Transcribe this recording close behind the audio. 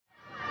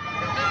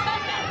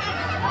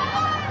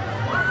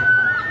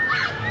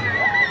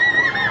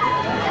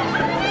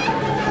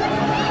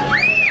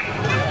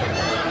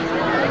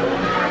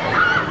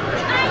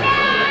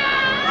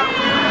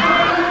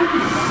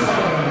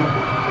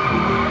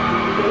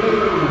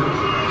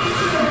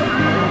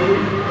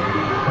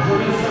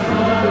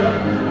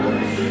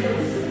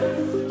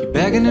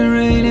begging and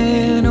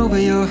raining over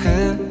your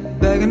head,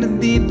 begging to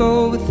deep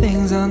over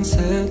things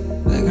unsaid,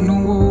 begging the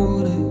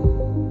water,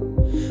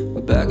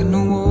 we're begging the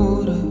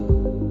water.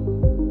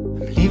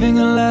 I'm leaving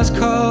a last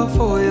call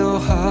for your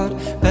heart,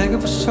 begging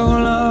for so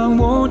long,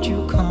 won't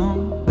you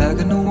come?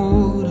 Begging the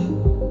water,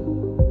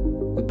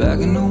 we're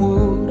begging the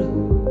water.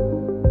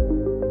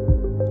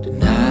 The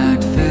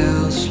night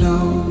fell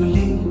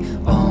slowly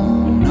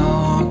on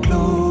our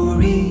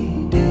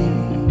glory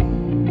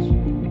days.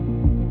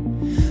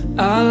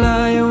 I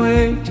lie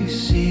awake to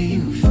see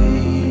you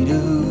fade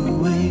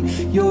away.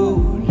 You're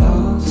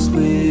lost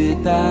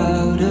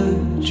without a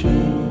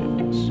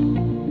trace.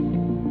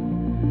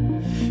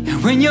 And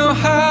when your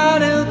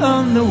heart is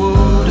on the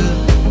water,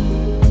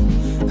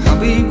 I'll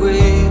be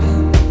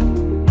waiting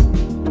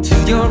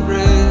till you're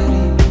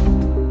ready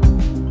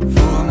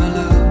for my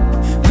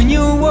love. When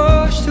you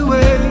washed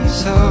away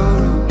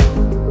sorrow,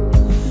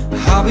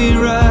 I'll be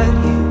right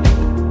here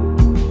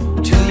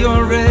till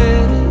you're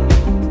ready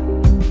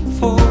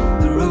for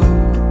the road.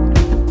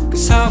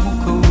 'Cause I won't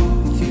go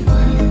with you,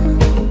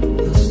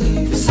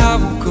 'cause I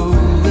won't go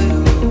with you,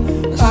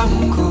 I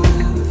won't go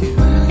with you,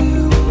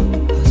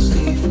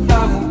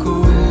 I won't go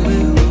with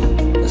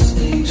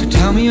you. So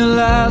tell me your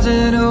lies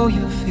and all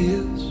your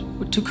fears,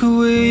 what took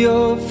away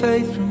your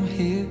faith from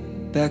here?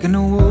 Back in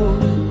the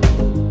water,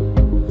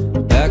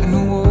 back in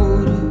the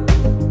water.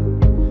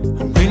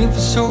 I'm waiting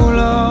for so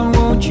long,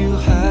 won't you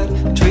hide?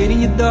 Trading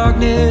your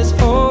darkness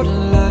for the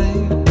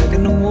light. Back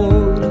in the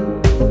water,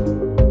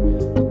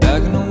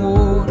 back in the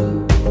water.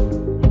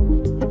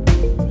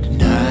 The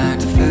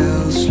night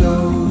fell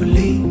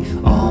slowly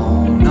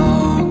on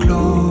our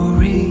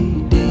glory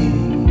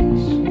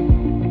days.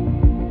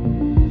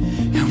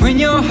 And when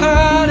your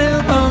heart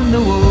is on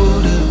the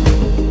water,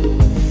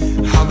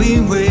 I'll be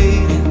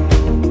waiting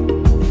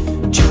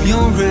till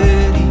you're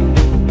ready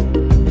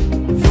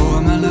for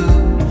my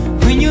love.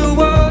 When you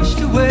washed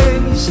away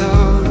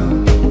sorrow,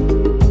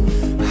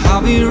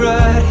 I'll be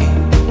right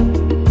here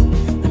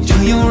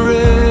until you're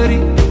ready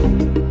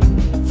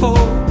for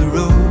the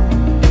road.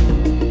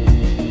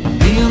 I'll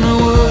be in the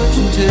woods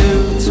until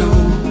it's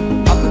over.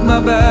 I'll put my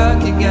back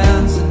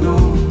against the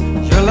door.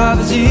 Your life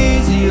is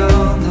easy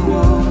on the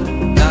water,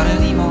 not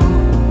anymore.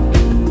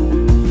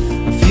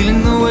 I'm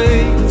feeling the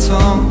weight that's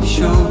on your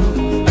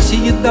shoulder. I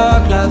see your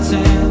dark lights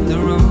in the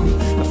room.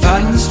 I'm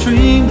fighting the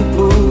stream that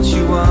pulls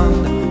you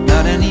under,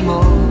 not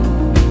anymore.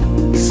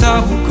 'Cause I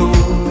will go